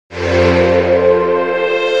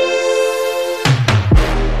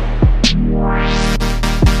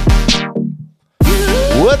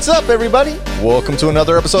What's up, everybody? Welcome to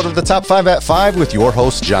another episode of the Top 5 at 5 with your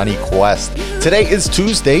host, Johnny Quest. Today is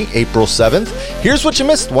Tuesday, April 7th. Here's what you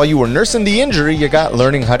missed while you were nursing the injury you got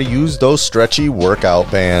learning how to use those stretchy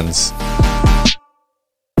workout bands.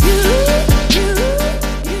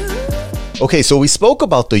 Okay, so we spoke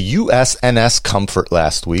about the USNS Comfort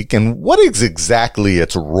last week and what is exactly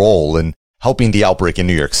its role in helping the outbreak in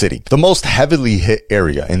New York City, the most heavily hit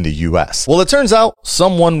area in the US. Well, it turns out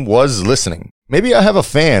someone was listening. Maybe I have a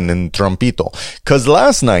fan in Trumpito, because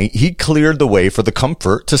last night he cleared the way for the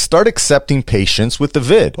Comfort to start accepting patients with the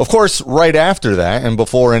vid. Of course, right after that, and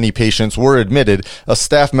before any patients were admitted, a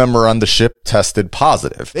staff member on the ship tested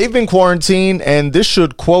positive. They've been quarantined, and this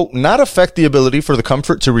should, quote, not affect the ability for the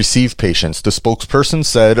Comfort to receive patients, the spokesperson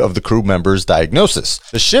said of the crew member's diagnosis.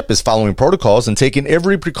 The ship is following protocols and taking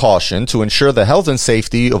every precaution to ensure the health and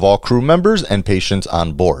safety of all crew members and patients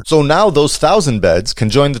on board. So now those 1,000 beds can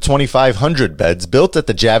join the 2,500 beds built at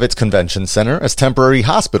the Javits Convention Center as temporary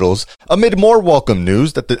hospitals amid more welcome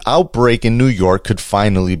news that the outbreak in New York could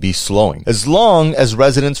finally be slowing, as long as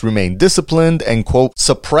residents remain disciplined and, quote,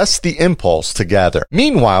 suppress the impulse to gather.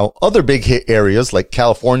 Meanwhile, other big hit areas like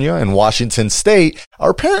California and Washington State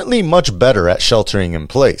are apparently much better at sheltering in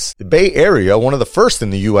place. The Bay Area, one of the first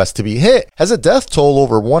in the U.S. to be hit, has a death toll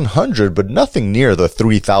over 100, but nothing near the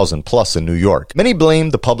 3,000 plus in New York. Many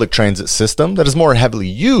blame the public transit system that is more heavily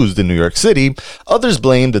used in New York City. Others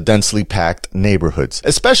blame the densely packed neighborhoods,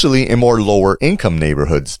 especially in more lower income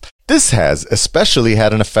neighborhoods. This has especially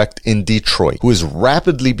had an effect in Detroit, who is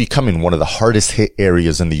rapidly becoming one of the hardest hit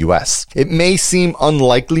areas in the US. It may seem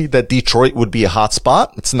unlikely that Detroit would be a hot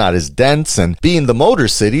spot. It's not as dense, and being the motor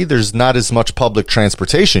city, there's not as much public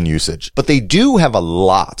transportation usage. But they do have a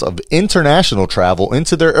lot of international travel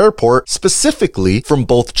into their airport, specifically from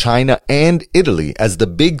both China and Italy, as the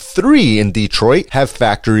big three in Detroit have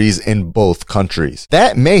factories in both countries.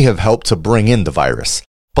 That may have helped to bring in the virus.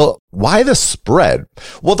 But why the spread?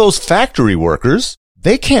 Well, those factory workers,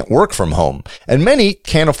 they can't work from home, and many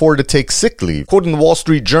can't afford to take sick leave. Quoting the Wall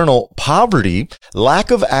Street Journal, poverty, lack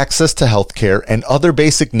of access to healthcare and other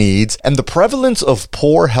basic needs, and the prevalence of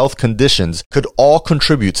poor health conditions could all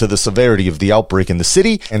contribute to the severity of the outbreak in the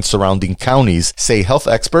city and surrounding counties, say health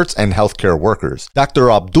experts and healthcare workers. Dr.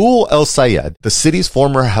 Abdul El Sayed, the city's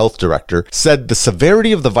former health director, said the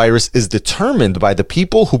severity of the virus is determined by the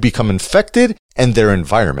people who become infected and their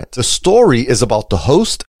environment. The story is about the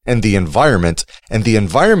host and the environment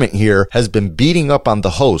here has been beating up on the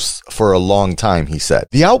hosts for a long time, he said.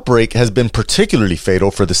 The outbreak has been particularly fatal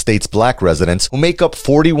for the state's black residents, who make up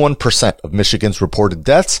 41% of Michigan's reported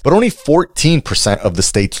deaths, but only 14% of the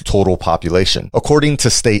state's total population, according to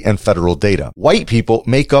state and federal data. White people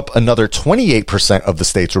make up another 28% of the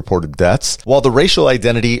state's reported deaths, while the racial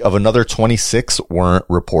identity of another 26 weren't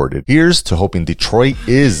reported. Here's to hoping Detroit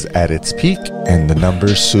is at its peak and the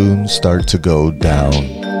numbers soon start to go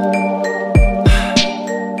down.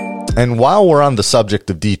 And while we're on the subject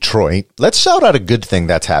of Detroit, let's shout out a good thing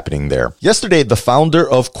that's happening there. Yesterday, the founder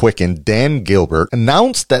of Quicken, Dan Gilbert,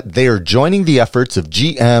 announced that they are joining the efforts of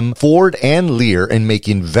GM, Ford, and Lear in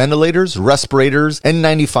making ventilators, respirators,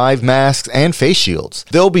 N95 masks, and face shields.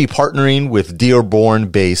 They'll be partnering with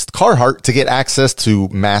Dearborn-based Carhartt to get access to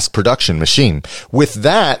mass production machine. With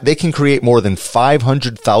that, they can create more than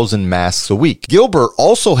 500,000 masks a week. Gilbert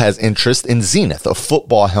also has interest in Zenith, a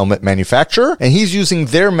football helmet manufacturer, and he's using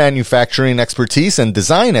their manufacturing expertise and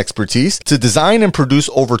design expertise to design and produce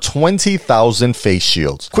over 20,000 face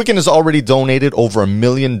shields. Quicken has already donated over $1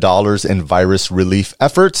 million in virus relief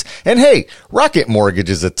efforts. And hey, Rocket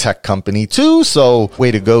Mortgage is a tech company too, so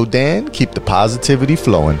way to go, Dan. Keep the positivity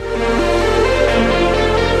flowing.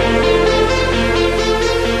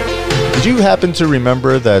 Did you happen to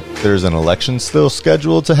remember that there's an election still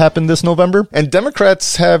scheduled to happen this November? And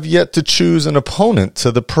Democrats have yet to choose an opponent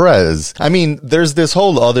to the prez. I mean, there's this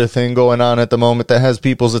whole other thing going on at the moment that has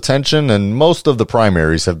people's attention, and most of the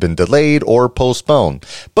primaries have been delayed or postponed.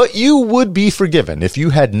 But you would be forgiven if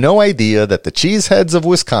you had no idea that the cheeseheads of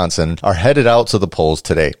Wisconsin are headed out to the polls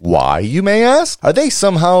today. Why, you may ask? Are they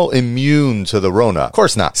somehow immune to the Rona? Of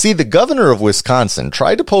course not. See, the governor of Wisconsin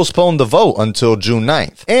tried to postpone the vote until June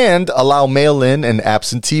 9th and allow mail-in and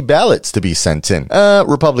absentee ballots to be sent in.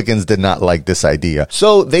 Republicans did not like this idea,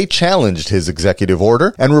 so they challenged his executive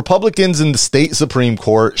order, and Republicans in the state Supreme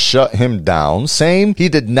Court shut him down, saying he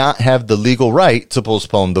did not have the legal right to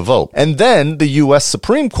postpone the vote. And then the U.S.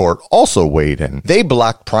 Supreme Court also weighed in. They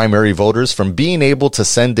blocked primary voters from being able to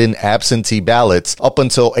send in absentee ballots up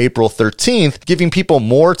until April 13th, giving people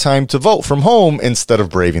more time to vote from home instead of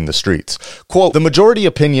braving the streets. Quote, the majority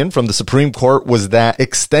opinion from the Supreme Court was that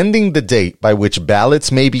extending the a date by which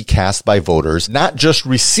ballots may be cast by voters, not just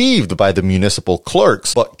received by the municipal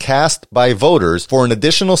clerks, but cast by voters for an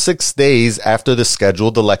additional 6 days after the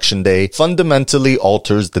scheduled election day fundamentally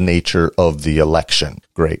alters the nature of the election.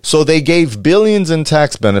 Great. So they gave billions in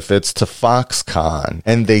tax benefits to Foxconn,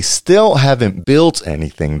 and they still haven't built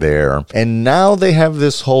anything there. And now they have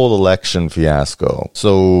this whole election fiasco.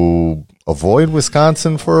 So avoid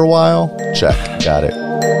Wisconsin for a while? Check. Got it.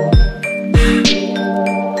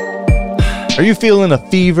 Are you feeling a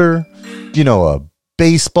fever? You know, a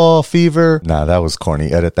baseball fever? Nah, that was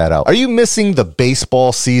corny. Edit that out. Are you missing the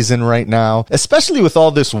baseball season right now? Especially with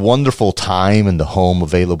all this wonderful time in the home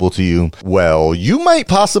available to you? Well, you might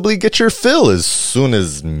possibly get your fill as soon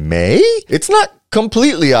as May? It's not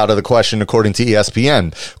completely out of the question, according to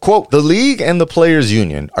ESPN. Quote, the league and the players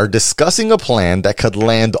union are discussing a plan that could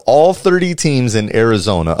land all 30 teams in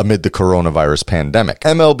Arizona amid the coronavirus pandemic.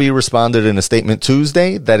 MLB responded in a statement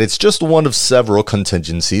Tuesday that it's just one of several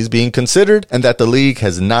contingencies being considered and that the league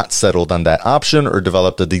has not settled on that option or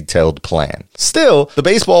developed a detailed plan. Still, the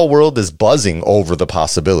baseball world is buzzing over the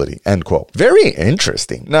possibility, end quote. Very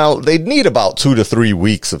interesting. Now, they'd need about 2 to 3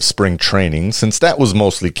 weeks of spring training since that was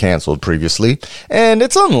mostly canceled previously. And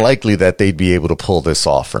it's unlikely that they'd be able to pull this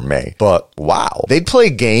off for May. But wow, they'd play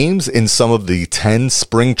games in some of the 10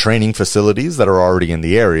 spring training facilities that are already in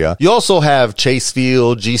the area. You also have Chase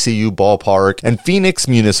Field, GCU Ballpark, and Phoenix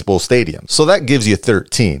Municipal Stadium. So that gives you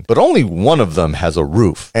 13. But only one of them has a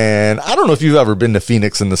roof. And I don't know if you've ever been to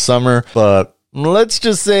Phoenix in the summer, but let's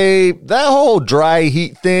just say that whole dry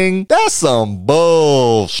heat thing, that's some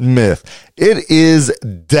bullshit. It is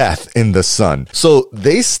death in the sun. So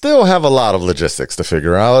they still have a lot of logistics to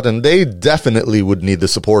figure out, and they definitely would need the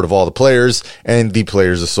support of all the players and the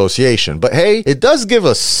Players Association. But hey, it does give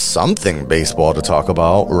us something baseball to talk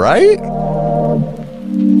about, right?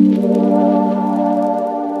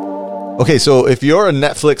 Okay, so if you're a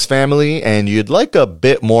Netflix family and you'd like a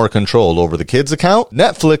bit more control over the kids' account,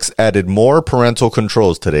 Netflix added more parental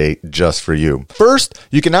controls today just for you. First,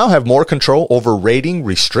 you can now have more control over rating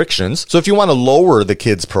restrictions. So if you want to lower the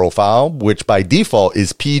kids' profile, which by default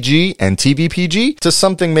is PG and TV PG, to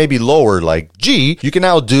something maybe lower like G, you can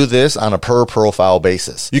now do this on a per profile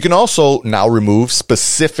basis. You can also now remove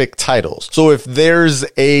specific titles. So if there's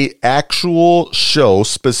a actual show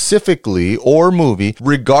specifically or movie,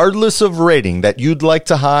 regardless of rating, that you'd like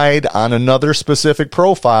to hide on another specific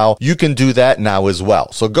profile, you can do that now as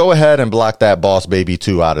well. So go ahead and block that Boss Baby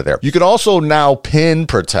 2 out of there. You can also now pin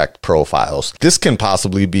protect profiles. This can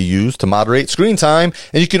possibly be used to moderate screen time,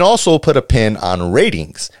 and you can also put a pin on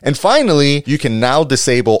ratings. And finally, you can now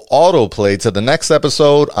disable autoplay to the next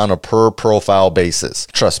episode on a per profile basis.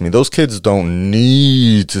 Trust me, those kids don't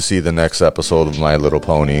need to see the next episode of My Little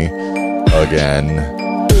Pony again.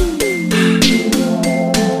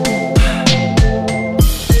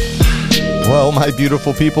 Well, my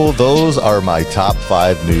beautiful people, those are my top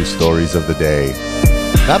 5 news stories of the day.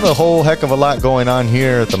 Not a whole heck of a lot going on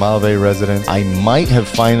here at the Malve residence. I might have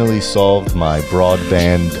finally solved my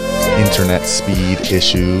broadband internet speed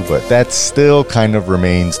issue, but that still kind of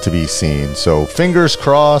remains to be seen. So fingers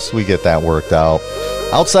crossed we get that worked out.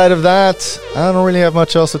 Outside of that, I don't really have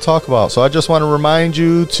much else to talk about. So I just want to remind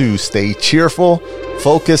you to stay cheerful,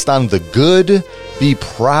 focused on the good, be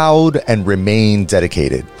proud, and remain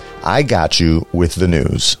dedicated. I got you with the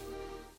news.